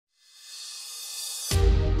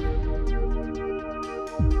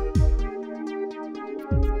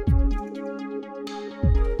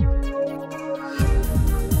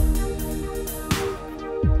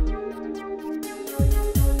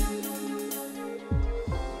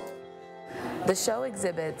The show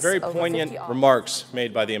exhibits very poignant remarks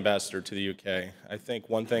made by the ambassador to the UK. I think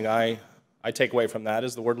one thing I take away from that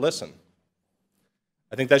is the word listen.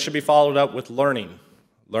 I think that should be followed up with learning.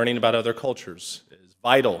 Learning about other cultures is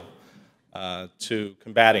vital to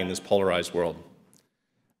combating this polarized world.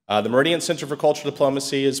 The Meridian Center for Cultural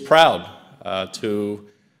Diplomacy is proud to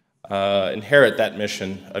inherit that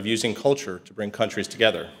mission of using culture to bring countries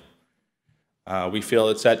together. We feel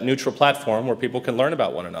it's that neutral platform where people can learn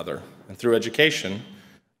about one another, and through education,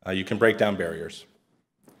 you can break down barriers.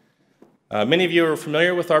 Many of you are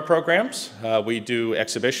familiar with our programs. We do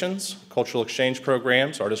exhibitions, cultural exchange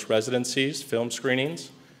programs, artist residencies, film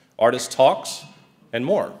screenings, artist talks, and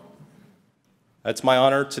more. It's my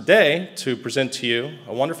honor today to present to you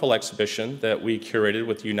a wonderful exhibition that we curated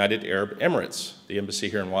with the United Arab Emirates, the embassy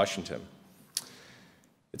here in Washington.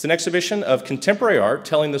 It's an exhibition of contemporary art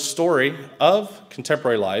telling the story of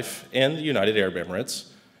contemporary life in the United Arab Emirates,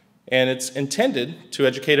 and it's intended to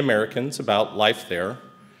educate Americans about life there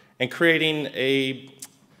and creating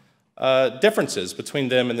differences between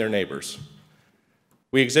them and their neighbors.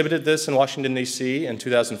 We exhibited this in Washington, D.C. in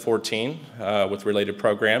 2014 with related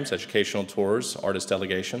programs, educational tours, artist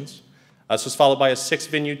delegations. This was followed by a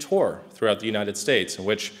 6-venue tour throughout the United States in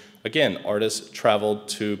which, again, artists traveled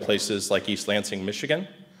to places like East Lansing, Michigan,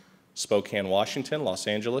 Spokane, Washington, Los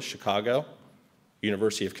Angeles, Chicago,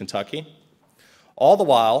 University of Kentucky, all the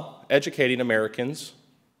while educating Americans,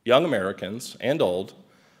 young Americans and old,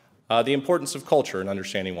 the importance of culture and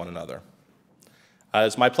understanding one another.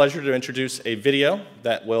 It's my pleasure to introduce a video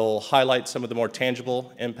that will highlight some of the more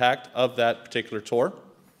tangible impact of that particular tour.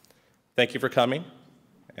 Thank you for coming,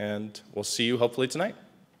 and we'll see you hopefully tonight.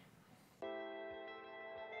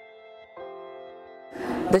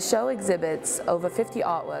 The show exhibits over 50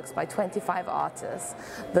 artworks by 25 artists.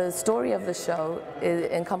 The story of the show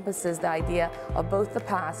encompasses the idea of both the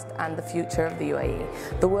past and the future of the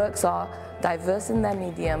UAE. The works are diverse in their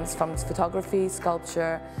mediums, from photography,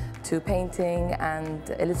 sculpture, to painting and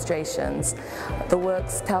illustrations. The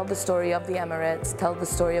works tell the story of the Emirates, tell the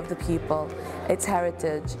story of the people, its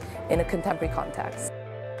heritage in a contemporary context.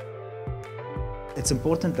 It's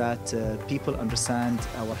important that people understand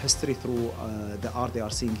our history through the art they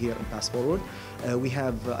are seeing here in Pass Forward. We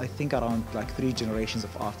have, I think, around like 3 generations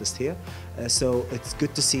of artists here. So it's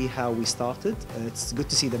good to see how we started. It's good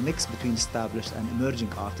to see the mix between established and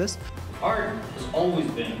emerging artists. Art has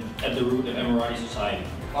always been at the root of Emirati society.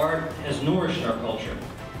 Art has nourished our culture,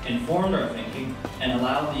 informed our thinking, and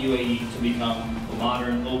allowed the UAE to become the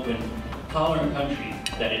modern, open, tolerant country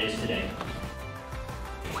that it is today.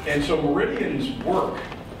 And so Meridian's work,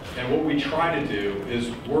 and what we try to do, is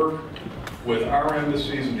work with our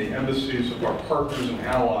embassies and the embassies of our partners and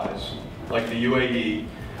allies, like the UAE,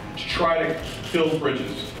 to try to build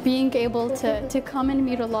bridges. Being able to come and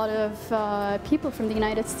meet a lot of people from the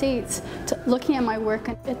United States, looking at my work,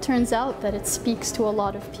 it turns out that it speaks to a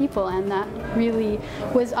lot of people, and that really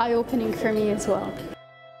was eye-opening for me as well.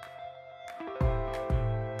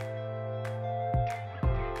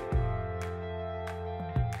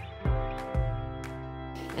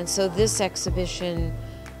 And so this exhibition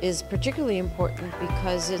is particularly important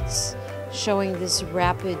because it's showing this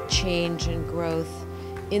rapid change and growth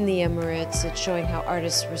in the Emirates. It's showing how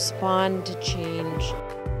artists respond to change.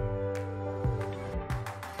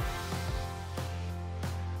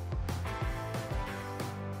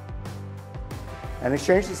 And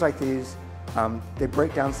exchanges like these, they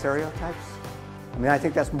break down stereotypes. I mean, I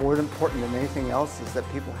think that's more important than anything else, is that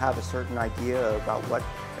people have a certain idea about what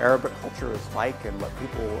Arabic culture is like and what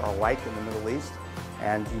people are like in the Middle East.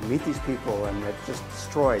 And you meet these people and it just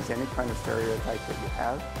destroys any kind of stereotype that you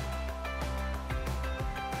have.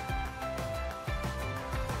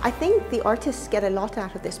 I think the artists get a lot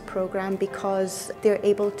out of this program because they're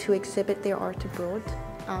able to exhibit their art abroad.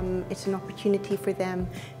 It's an opportunity for them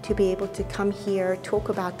to be able to come here, talk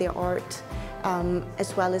about their art,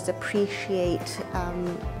 as well as appreciate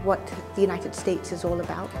what the United States is all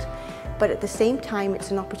about. But at the same time,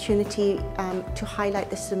 it's an opportunity to highlight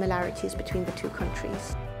the similarities between the two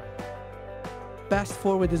countries. Pass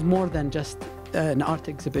Forward is more than just an art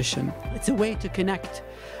exhibition. It's a way to connect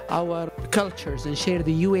our cultures and share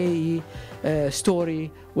the UAE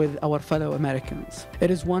story with our fellow Americans.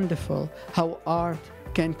 It is wonderful how art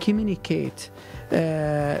can communicate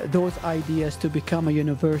those ideas to become a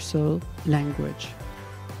universal language.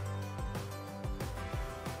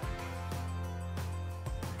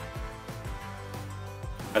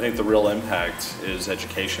 I think the real impact is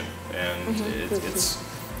education, and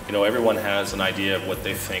You know, everyone has an idea of what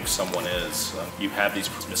they think someone is. You have these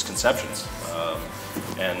misconceptions.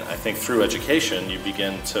 And I think through education, you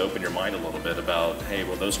begin to open your mind a little bit about, hey,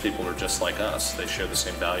 well, those people are just like us. They share the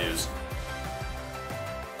same values.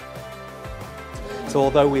 So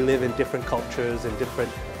although we live in different cultures, in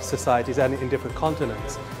different societies and in different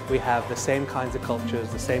continents, we have the same kinds of cultures,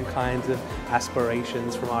 the same kinds of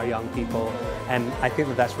aspirations from our young people, and I think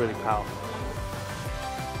that that's really powerful.